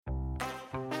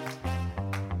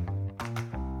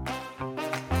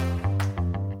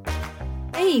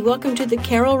Hey, welcome to the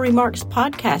Carol Remarks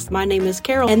podcast. My name is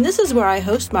Carol, and this is where I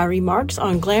host my remarks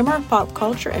on glamour, pop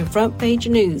culture, and front page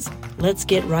news. Let's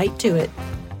get right to it.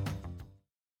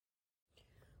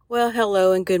 Well,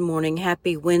 hello and good morning.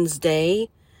 Happy Wednesday.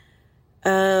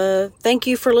 Thank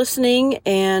you for listening,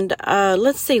 and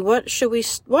let's see, what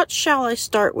shall I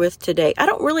start with today? I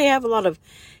don't really have a lot of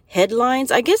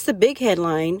headlines. I guess the big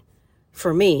headline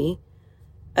for me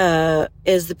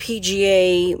is the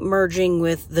PGA merging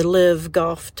with the Live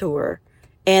Golf Tour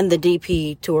and the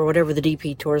DP Tour, whatever the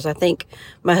DP Tour is. I think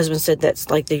my husband said that's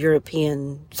like the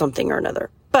European something or another.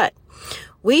 But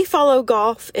we follow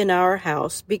golf in our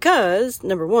house because,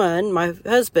 number one, my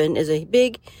husband is a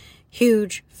big,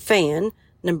 huge fan.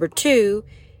 Number two,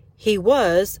 he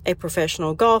was a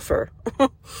professional golfer.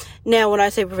 Now, when I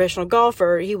say professional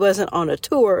golfer, he wasn't on a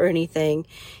tour or anything.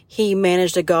 He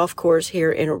managed a golf course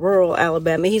here in rural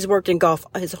Alabama. He's worked in golf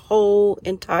his whole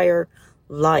entire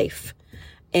life.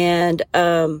 And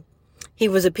he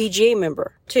was a PGA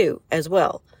member, too, as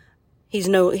well. He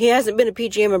hasn't been a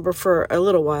PGA member for a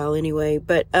little while anyway,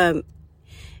 but and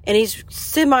he's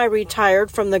semi-retired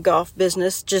from the golf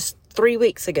business just 3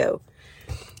 weeks ago.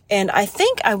 And I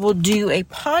think I will do a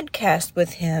podcast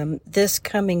with him this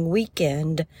coming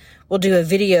weekend. We'll do a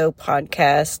video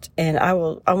podcast, and I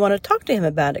want to talk to him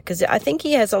about it because I think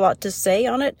he has a lot to say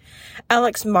on it.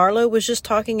 Alex Marlowe was just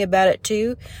talking about it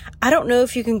too. I don't know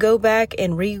if you can go back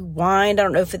and rewind. I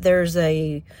don't know if there's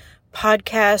a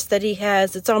podcast that he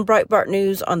has. It's on Breitbart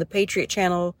News on the Patriot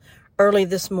Channel early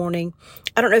this morning.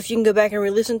 I don't know if you can go back and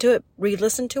re-listen to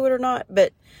it or not,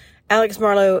 but Alex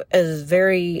Marlowe is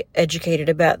very educated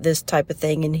about this type of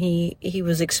thing, and he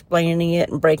was explaining it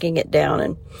and breaking it down.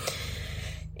 And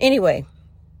anyway,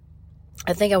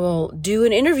 I think I will do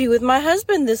an interview with my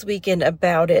husband this weekend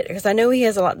about it because I know he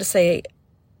has a lot to say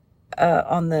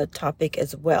on the topic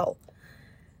as well.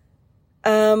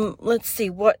 Let's see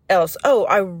what else. Oh,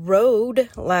 I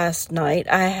rode last night.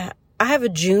 I have a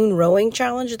June rowing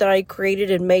challenge that I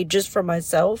created and made just for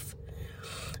myself.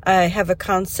 I have a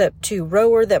Concept 2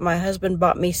 rower that my husband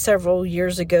bought me several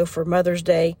years ago for Mother's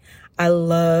Day. I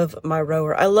love my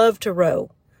rower. I love to row.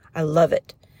 I love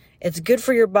it. It's good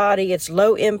for your body. It's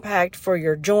low impact for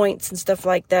your joints and stuff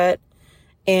like that.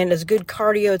 And it's good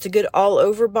cardio. It's a good all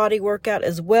over body workout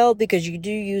as well because you do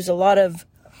use a lot of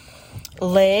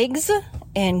legs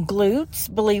and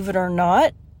glutes, believe it or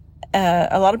not.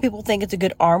 A lot of people think it's a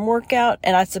good arm workout,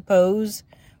 and I suppose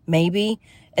maybe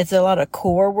it's a lot of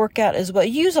core workout as well.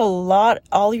 You use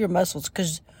all your muscles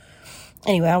because,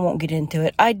 anyway, I won't get into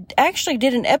it. I actually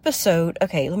did an episode.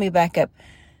 Okay, let me back up.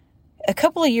 A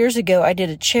couple of years ago, I did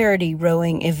a charity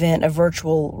rowing event, a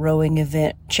virtual rowing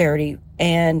event charity,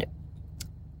 and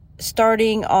it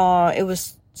started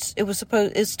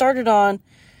on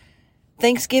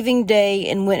Thanksgiving Day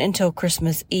and went until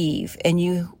Christmas Eve.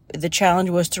 And the challenge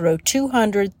was to row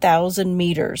 200,000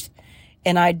 meters,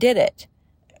 and I did it.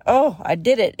 Oh, I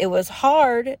did it. It was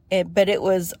hard, but it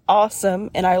was awesome,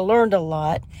 and I learned a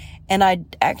lot. And I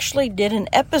actually did an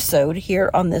episode here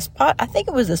on this I think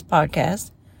it was this podcast.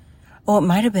 Oh, it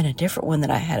might have been a different one that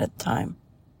I had at the time.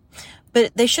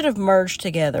 But they should have merged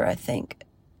together, I think.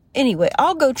 Anyway,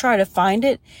 I'll go try to find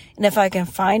it, and if I can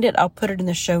find it, I'll put it in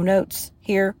the show notes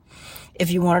here. If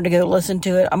you wanted to go listen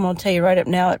to it, I'm going to tell you right up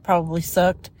now, it probably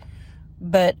sucked.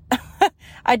 But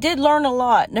I did learn a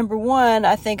lot. Number one,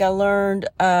 I think I learned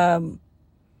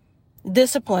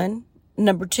discipline.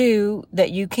 Number two, that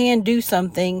you can do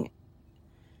something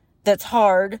that's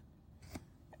hard.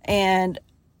 And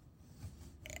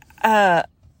I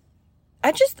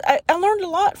learned a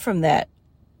lot from that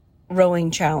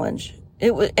rowing challenge.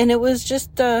 It was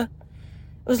a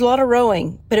lot of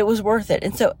rowing, but it was worth it.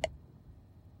 And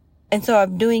so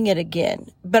I'm doing it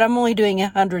again, but I'm only doing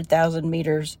 100,000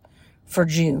 meters for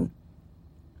June.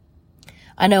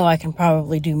 I know I can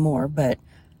probably do more, but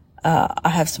I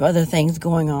have some other things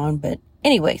going on. But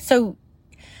anyway, so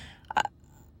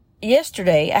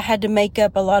yesterday I had to make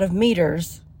up a lot of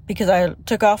meters because I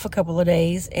took off a couple of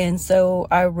days, and so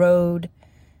I rowed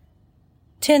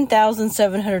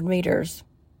 10,700 meters.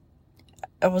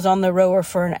 I was on the rower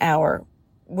for an hour,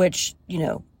 which,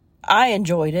 I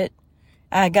enjoyed it.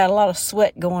 I got a lot of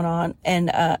sweat going on.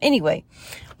 And anyway,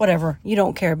 whatever. You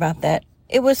don't care about that.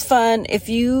 It was fun. If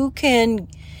you can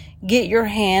get your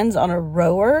hands on a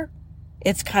rower,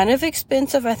 it's kind of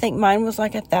expensive. I think mine was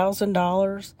like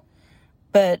 $1,000.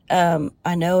 But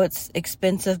I know it's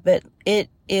expensive, but it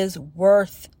is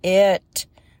worth it.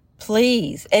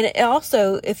 Please. And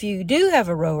also, if you do have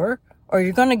a rower, or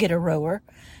you're going to get a rower,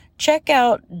 check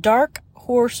out Dark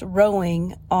Horse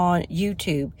Rowing on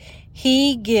YouTube.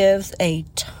 He gives a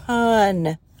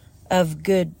ton of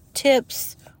good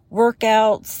tips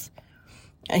workouts.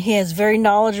 He is very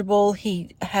knowledgeable.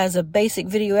 He has a basic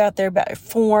video out there about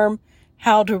form,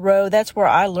 how to row. That's where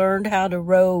I learned how to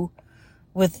row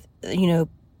with,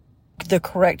 the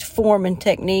correct form and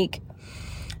technique.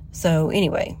 So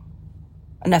anyway,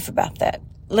 enough about that.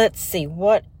 Let's see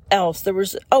what else there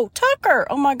was. Oh, Tucker.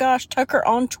 Oh my gosh. Tucker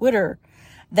on Twitter.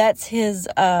 That's his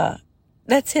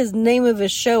name of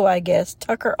his show, I guess.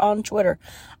 Tucker on Twitter.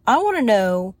 I want to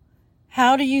know,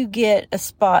 how do you get a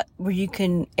spot where you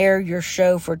can air your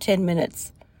show for 10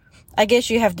 minutes? I guess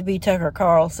you have to be Tucker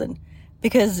Carlson,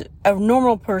 because a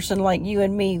normal person like you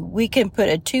and me, we can put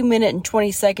a 2-minute and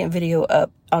 20-second video up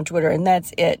on Twitter, and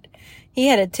that's it. He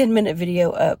had a 10-minute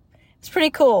video up. It's pretty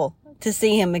cool to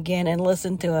see him again and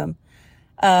listen to him.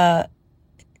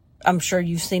 I'm sure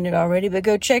you've seen it already, but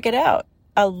go check it out.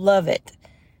 I love it.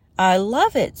 I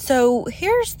love it. So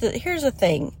here's the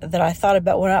thing that I thought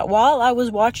about while I was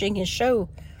watching his show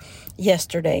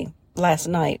last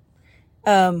night.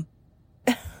 Because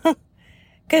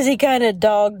he kind of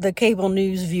dogged the cable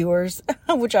news viewers,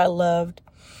 which I loved.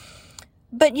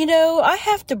 But I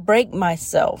have to break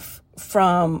myself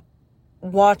from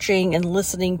watching and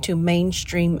listening to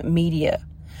mainstream media.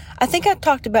 I think I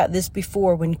talked about this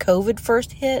before when COVID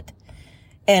first hit.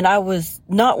 And I was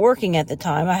not working at the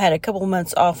time. I had a couple of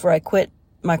months off where I quit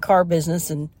my car business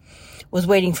and was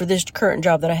waiting for this current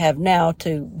job that I have now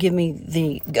to give me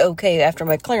the okay after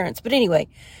my clearance. But anyway,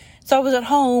 so I was at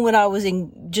home and I was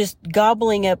just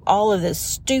gobbling up all of this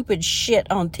stupid shit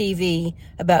on TV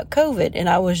about COVID. And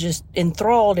I was just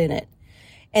enthralled in it.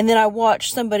 And then I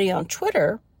watched somebody on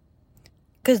Twitter,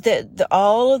 because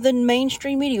all of the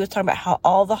mainstream media was talking about how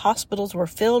all the hospitals were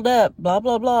filled up, blah,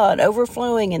 blah, blah, and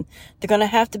overflowing, and they're going to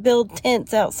have to build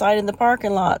tents outside in the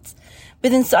parking lots.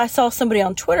 But then I saw somebody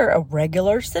on Twitter, a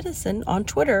regular citizen on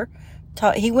Twitter,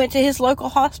 he went to his local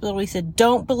hospital. He said,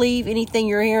 don't believe anything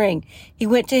you're hearing. He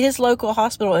went to his local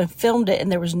hospital and filmed it,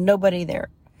 and there was nobody there.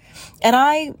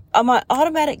 And my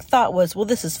automatic thought was, well,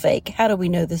 this is fake. How do we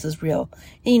know this is real?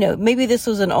 Maybe this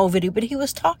was an old video, but he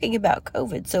was talking about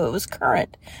COVID, so it was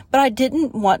current. But I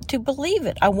didn't want to believe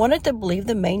it. I wanted to believe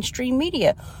the mainstream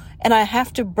media. And I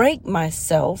have to break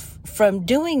myself from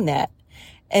doing that.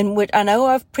 And what I know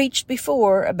I've preached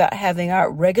before about having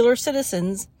our regular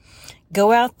citizens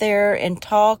go out there and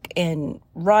talk and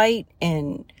write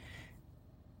and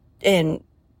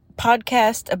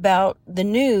podcast about the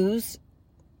news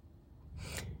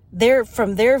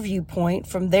from their viewpoint,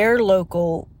 from their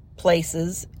local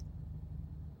places.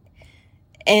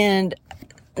 And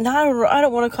now I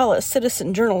don't want to call it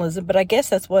citizen journalism, but I guess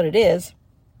that's what it is.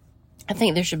 I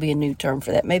think there should be a new term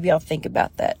for that. Maybe I'll think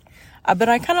about that. But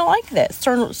I kind of like that,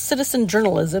 citizen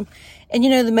journalism. And,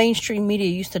 the mainstream media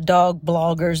used to dog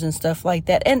bloggers and stuff like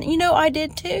that. And, I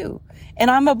did too. And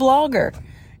I'm a blogger.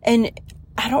 And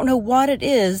I don't know what it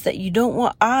is that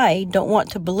I don't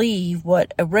want to believe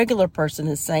what a regular person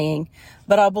is saying,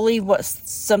 but I'll believe what's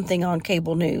something on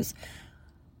cable news.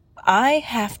 I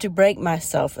have to break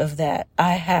myself of that.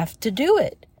 I have to do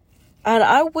it. And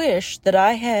I wish that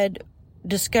I had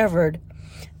discovered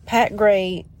Pat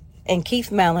Gray and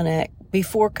Keith Malinak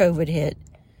before COVID hit.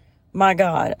 My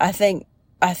God, I think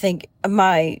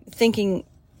my thinking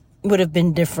would have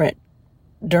been different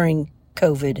during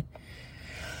COVID.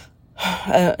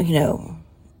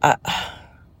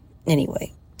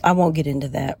 Anyway, I won't get into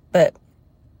that, but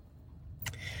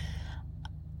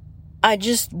I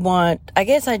don't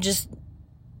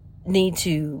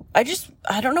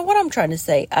know what I'm trying to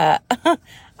say.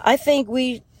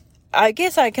 I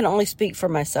guess I can only speak for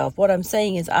myself. What I'm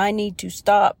saying is I need to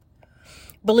stop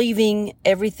believing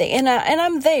everything. And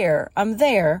I'm there.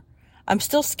 I'm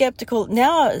still skeptical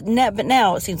now, but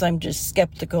now it seems I'm just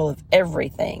skeptical of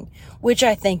everything, which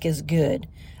I think is good.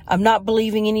 I'm not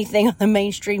believing anything on the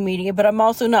mainstream media, but I'm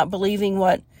also not believing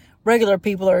what regular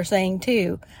people are saying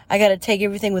too. I got to take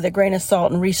everything with a grain of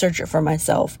salt and research it for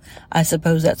myself. I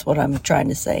suppose that's what I'm trying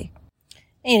to say.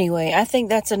 Anyway, I think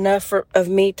that's enough of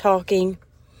me talking.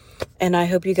 And I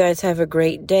hope you guys have a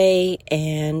great day.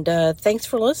 And thanks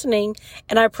for listening.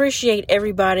 And I appreciate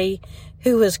everybody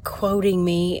who is quoting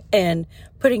me and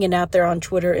putting it out there on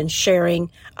Twitter and sharing.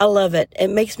 I love it. It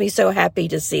makes me so happy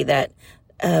to see that.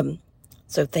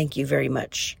 So thank you very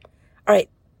much. All right.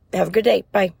 Have a good day.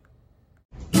 Bye.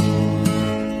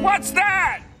 What's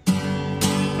that?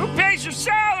 Who pays your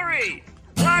salary?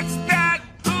 What's that?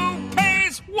 Who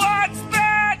pays? What's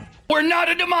that? We're not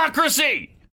a democracy!